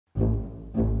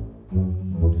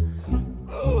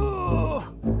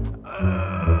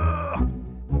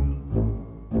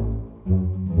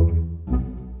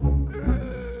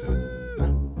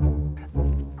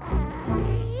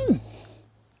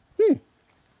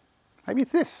Maybe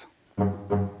it's this.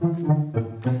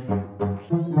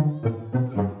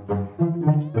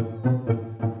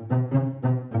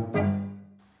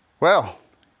 Well,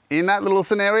 in that little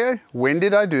scenario, when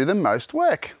did I do the most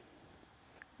work?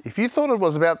 If you thought it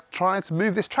was about trying to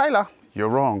move this trailer, you're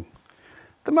wrong.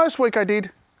 The most work I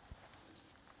did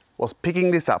was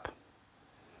picking this up.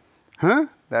 Huh?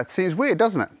 That seems weird,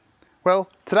 doesn't it? Well,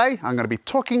 today I'm going to be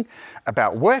talking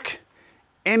about work,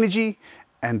 energy,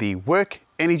 and the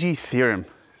work-energy theorem.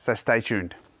 So stay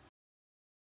tuned.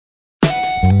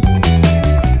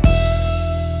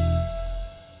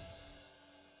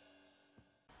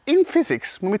 In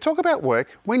physics, when we talk about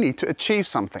work, we need to achieve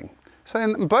something. So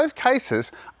in both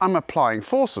cases, I'm applying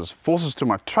forces. Forces to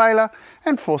my trailer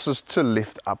and forces to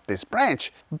lift up this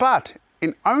branch. But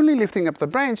in only lifting up the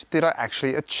branch did I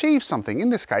actually achieve something.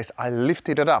 In this case, I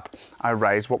lifted it up. I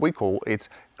raised what we call its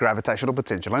gravitational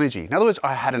potential energy. In other words,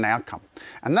 I had an outcome.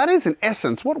 And that is in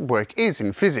essence what work is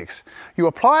in physics. You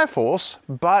apply a force,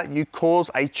 but you cause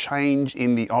a change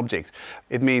in the object.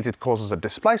 It means it causes a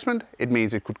displacement. It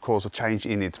means it could cause a change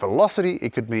in its velocity.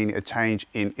 It could mean a change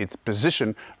in its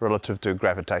position relative to a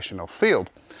gravitational field.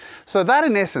 So that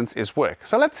in essence is work.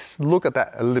 So let's look at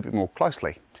that a little bit more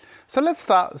closely. So let's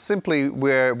start simply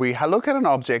where we look at an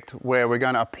object where we're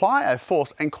going to apply a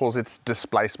force and cause its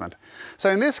displacement. So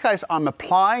in this case, I'm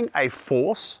applying a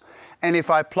force, and if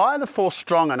I apply the force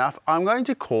strong enough, I'm going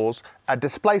to cause a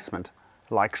displacement,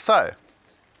 like so.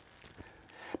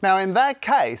 Now in that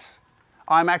case,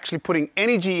 I'm actually putting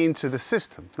energy into the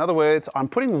system. In other words, I'm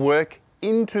putting work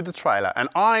into the trailer, and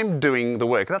I'm doing the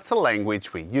work. That's the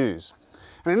language we use.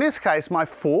 And in this case, my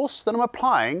force that I'm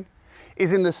applying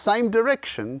is in the same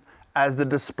direction as the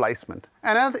displacement.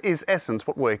 And that is essence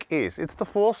what work is. It's the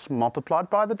force multiplied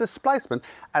by the displacement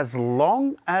as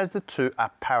long as the two are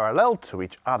parallel to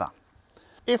each other.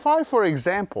 If I, for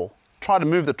example, try to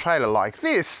move the trailer like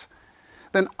this,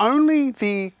 then only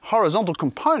the horizontal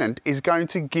component is going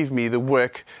to give me the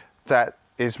work that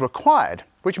is required,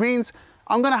 which means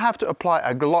I'm going to have to apply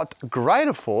a lot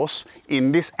greater force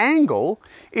in this angle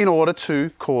in order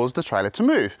to cause the trailer to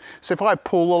move. So if I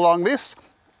pull along this,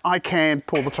 I can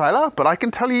pull the trailer, but I can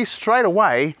tell you straight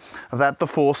away that the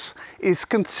force is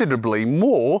considerably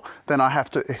more than I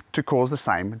have to cause the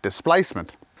same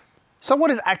displacement. So what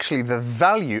is actually the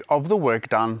value of the work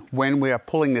done when we are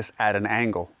pulling this at an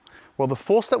angle? Well, the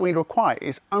force that we require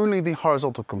is only the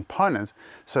horizontal component,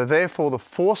 so therefore the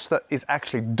force that is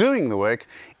actually doing the work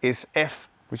is F,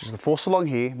 which is the force along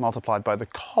here, multiplied by the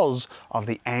cos of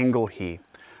the angle here.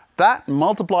 That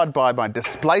multiplied by my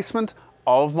displacement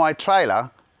of my trailer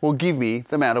will give me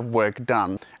the amount of work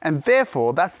done. And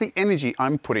therefore, that's the energy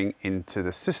I'm putting into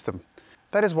the system.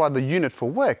 That is why the unit for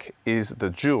work is the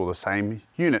joule, the same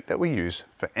unit that we use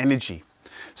for energy.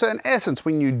 So in essence,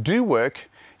 when you do work,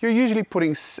 you're usually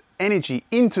putting energy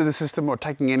into the system or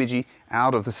taking energy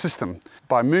out of the system.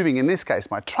 By moving, in this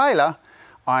case, my trailer,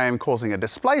 I am causing a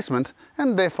displacement,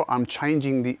 and therefore I'm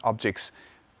changing the object's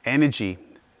energy.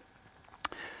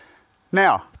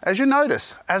 Now, as you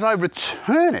notice, as I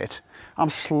return it, I'm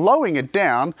slowing it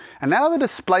down, and now the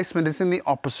displacement is in the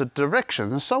opposite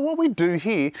direction. And so what we do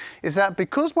here is that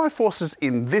because my force is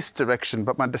in this direction,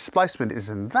 but my displacement is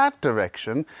in that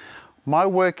direction, my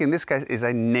work in this case is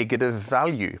a negative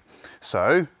value.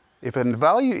 So if a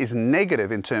value is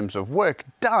negative in terms of work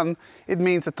done, it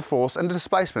means that the force and the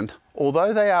displacement,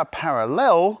 although they are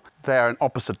parallel, they are in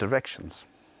opposite directions.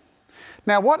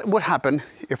 Now, what would happen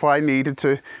if I needed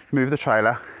to move the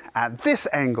trailer at this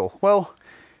angle? Well,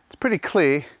 it's pretty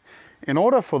clear. In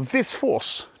order for this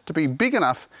force to be big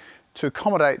enough to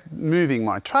accommodate moving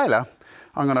my trailer,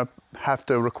 I'm going to have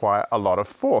to require a lot of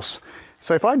force.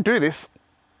 So if I do this,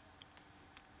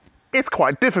 it's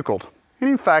quite difficult. And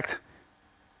in fact,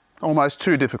 almost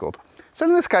too difficult. So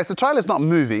in this case, the trailer is not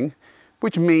moving,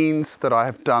 which means that I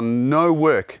have done no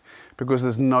work because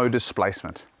there's no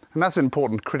displacement. And that's an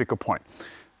important critical point,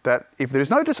 that if there's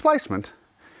no displacement,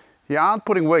 you aren't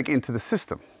putting work into the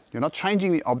system. You're not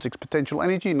changing the object's potential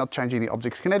energy, you're not changing the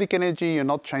object's kinetic energy, you're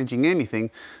not changing anything,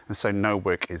 and so no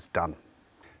work is done.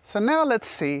 So now let's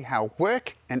see how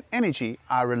work and energy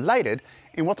are related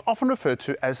in what's often referred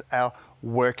to as our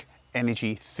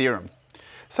work-energy theorem.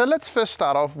 So let's first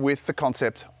start off with the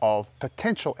concept of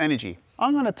potential energy.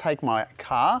 I'm going to take my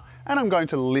car and I'm going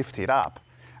to lift it up.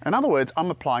 In other words, I'm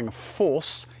applying a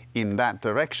force in that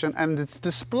direction and its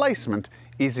displacement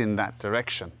is in that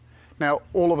direction. Now,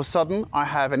 all of a sudden, I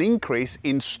have an increase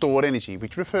in stored energy,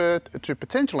 which referred to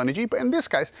potential energy, but in this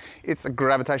case, it's a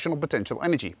gravitational potential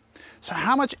energy. So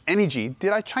how much energy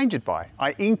did I change it by?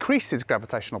 I increased its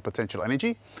gravitational potential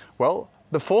energy. Well,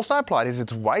 the force I applied is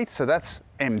its weight, so that's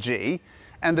mg,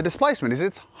 and the displacement is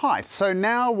its height. So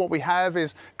now what we have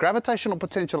is gravitational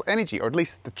potential energy, or at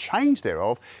least the change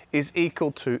thereof, is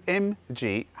equal to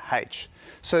mgh.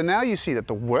 So now you see that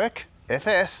the work,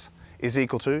 Fs, is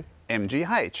equal to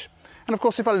mgh. And of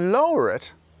course, if I lower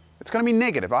it, it's going to be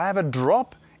negative. I have a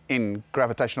drop in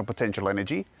gravitational potential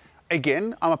energy.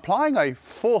 Again, I'm applying a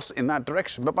force in that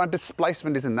direction, but my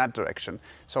displacement is in that direction.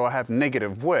 So I have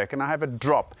negative work and I have a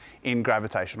drop in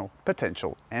gravitational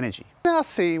potential energy. Now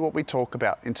see what we talk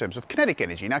about in terms of kinetic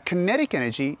energy. Now kinetic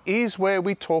energy is where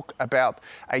we talk about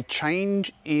a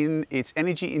change in its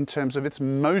energy in terms of its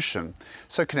motion.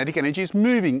 So kinetic energy is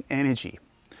moving energy.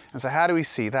 And so how do we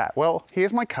see that? Well,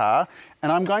 here's my car and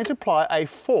I'm going to apply a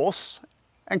force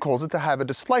and cause it to have a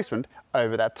displacement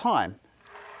over that time.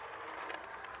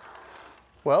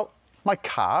 Well, my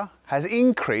car has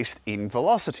increased in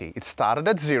velocity. It started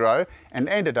at 0 and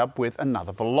ended up with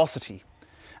another velocity.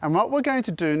 And what we're going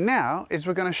to do now is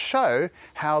we're going to show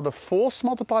how the force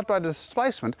multiplied by the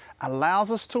displacement allows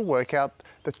us to work out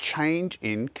the change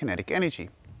in kinetic energy.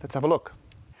 Let's have a look.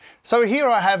 So here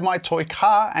I have my toy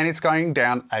car and it's going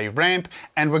down a ramp,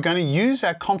 and we're going to use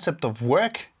our concept of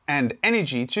work and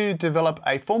energy to develop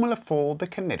a formula for the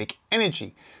kinetic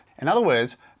energy. In other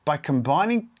words, by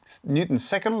combining Newton's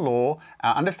second law,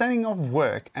 our understanding of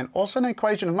work, and also an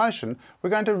equation of motion, we're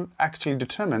going to actually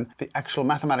determine the actual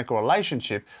mathematical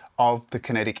relationship of the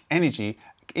kinetic energy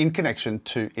in connection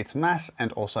to its mass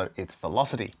and also its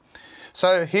velocity.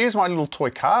 So here's my little toy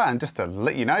car, and just to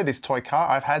let you know, this toy car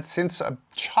I've had since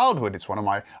childhood. It's one of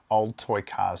my old toy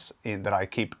cars that I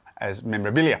keep as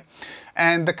memorabilia.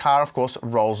 And the car, of course,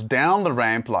 rolls down the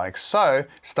ramp like so,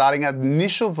 starting at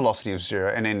initial velocity of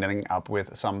 0 and ending up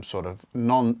with some sort of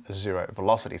non-zero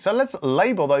velocity. So let's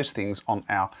label those things on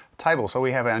our table. So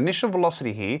we have our initial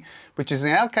velocity here, which is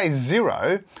in our case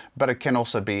 0, but it can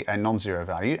also be a non-zero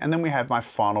value. And then we have my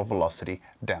final velocity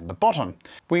down the bottom.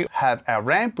 We have our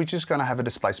ramp, which is going to have a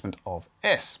displacement of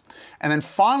s. And then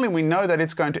finally, we know that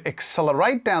it's going to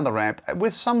accelerate down the ramp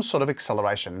with some sort of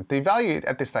acceleration. The value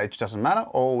at this stage doesn't matter.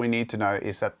 All we need to know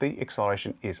is that the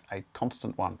acceleration is a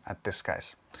constant one at this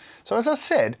case. So as I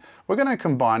said, we're going to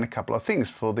combine a couple of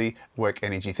things for the work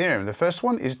energy theorem. The first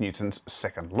one is Newton's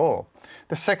second law.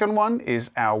 The second one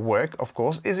is our work, of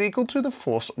course, is equal to the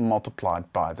force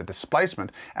multiplied by the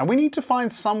displacement. And we need to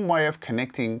find some way of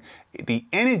connecting the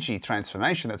energy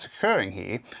transformation that's occurring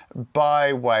here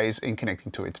by ways in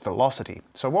connecting to its velocity.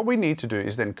 So what we need to do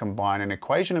is then combine an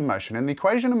equation of motion. And the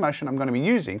equation of motion I'm going to be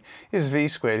using is v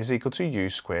squared is equal to u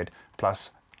squared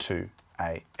plus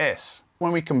 2as.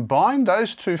 When we combine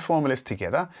those two formulas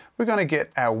together, we're going to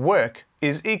get our work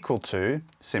is equal to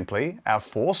simply our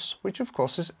force, which of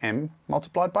course is m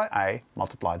multiplied by a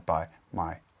multiplied by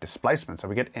my displacement. So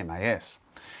we get MAS.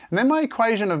 And then my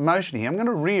equation of motion here, I'm going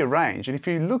to rearrange. And if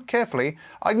you look carefully,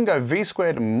 I can go v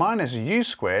squared minus u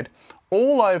squared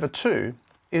all over 2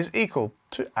 is equal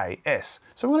to AS.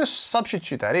 So I'm going to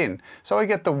substitute that in. So I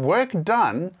get the work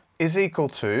done is equal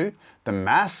to the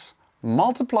mass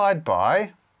multiplied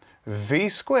by v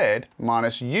squared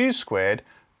minus u squared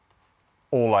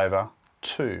all over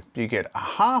 2. You get a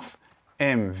half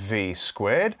mv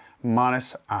squared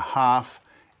minus a half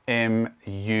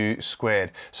mu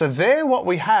squared. So there what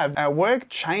we have, our work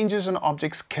changes an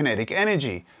object's kinetic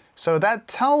energy. So that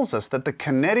tells us that the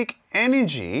kinetic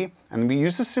energy, and we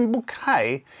use the symbol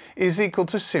K, is equal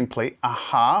to simply a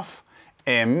half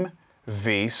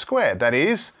mv squared. That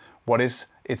is, what is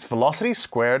its velocity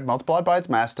squared multiplied by its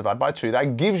mass divided by 2,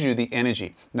 that gives you the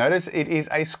energy. Notice it is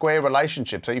a square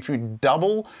relationship. So if you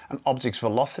double an object's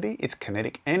velocity, its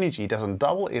kinetic energy doesn't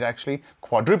double, it actually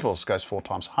quadruples, goes 4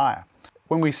 times higher.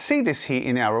 When we see this here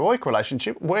in our work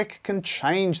relationship, work can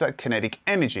change that kinetic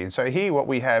energy. And so here what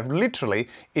we have literally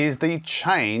is the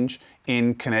change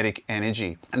in kinetic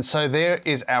energy. And so there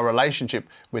is our relationship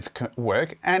with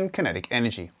work and kinetic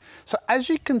energy. So as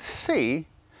you can see,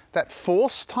 that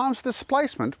force times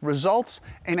displacement results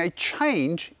in a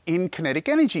change in kinetic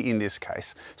energy in this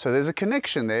case. So there's a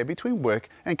connection there between work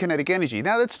and kinetic energy.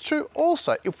 Now that's true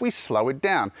also if we slow it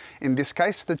down. In this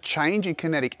case, the change in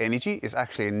kinetic energy is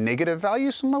actually a negative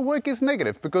value, so my work is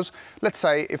negative because let's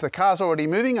say if the car's already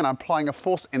moving and I'm applying a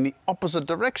force in the opposite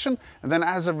direction, and then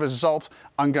as a result,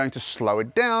 I'm going to slow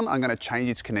it down, I'm going to change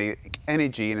its kinetic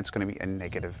energy and it's going to be a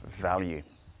negative value.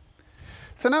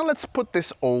 So now let's put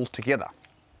this all together.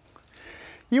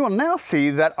 You will now see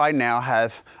that I now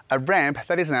have a ramp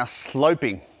that is now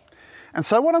sloping. And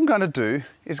so what I'm going to do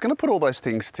is going to put all those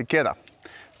things together.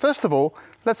 First of all,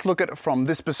 let's look at it from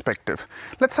this perspective.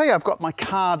 Let's say I've got my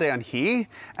car down here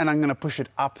and I'm going to push it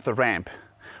up the ramp.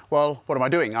 Well, what am I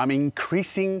doing? I'm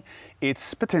increasing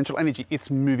its potential energy.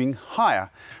 It's moving higher.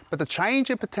 But the change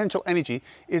in potential energy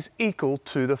is equal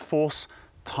to the force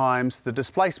times the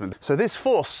displacement. So this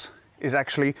force is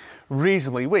actually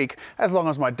reasonably weak as long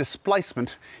as my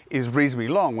displacement is reasonably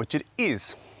long, which it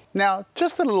is. Now,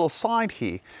 just a little aside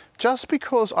here, just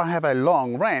because I have a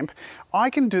long ramp, I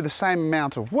can do the same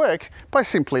amount of work by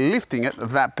simply lifting it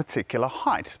that particular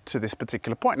height to this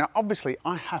particular point. Now, obviously,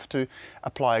 I have to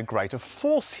apply a greater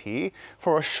force here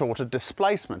for a shorter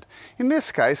displacement. In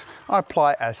this case, I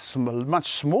apply a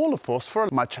much smaller force for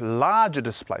a much larger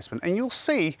displacement, and you'll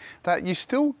see that you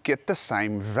still get the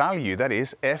same value, that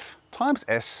is F times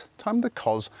S times the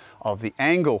cos of the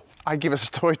angle. I give a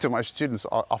story to my students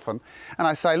often, and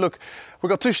I say, look, we've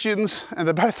got two students and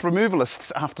they're both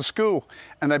removalists after school,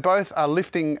 and they both are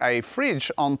lifting a fridge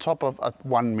on top of a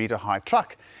 1 meter high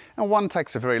truck. And one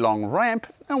takes a very long ramp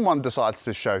and one decides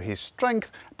to show his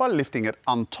strength by lifting it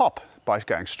on top by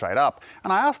going straight up.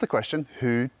 And I ask the question,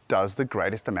 who does the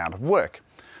greatest amount of work?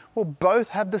 Well, both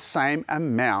have the same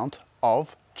amount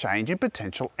of change in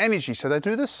potential energy, so they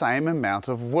do the same amount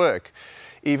of work,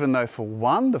 even though for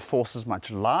one the force is much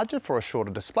larger for a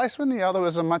shorter displacement, the other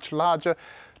is a much larger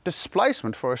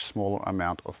displacement for a smaller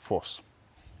amount of force.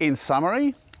 In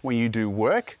summary, when you do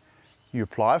work, you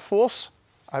apply a force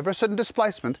over a certain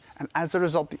displacement, and as a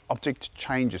result the object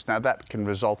changes. Now that can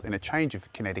result in a change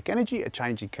of kinetic energy, a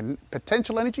change in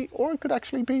potential energy, or it could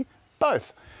actually be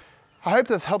both. I hope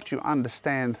that's helped you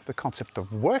understand the concept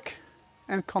of work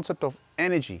and concept of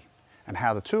energy and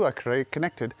how the two are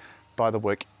connected by the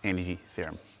work-energy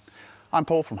theorem. I'm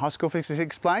Paul from High School Physics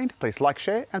Explained. Please like,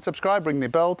 share and subscribe, ring the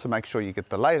bell to make sure you get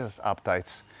the latest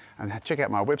updates, and check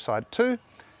out my website too,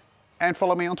 and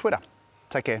follow me on Twitter.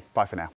 Take care, bye for now.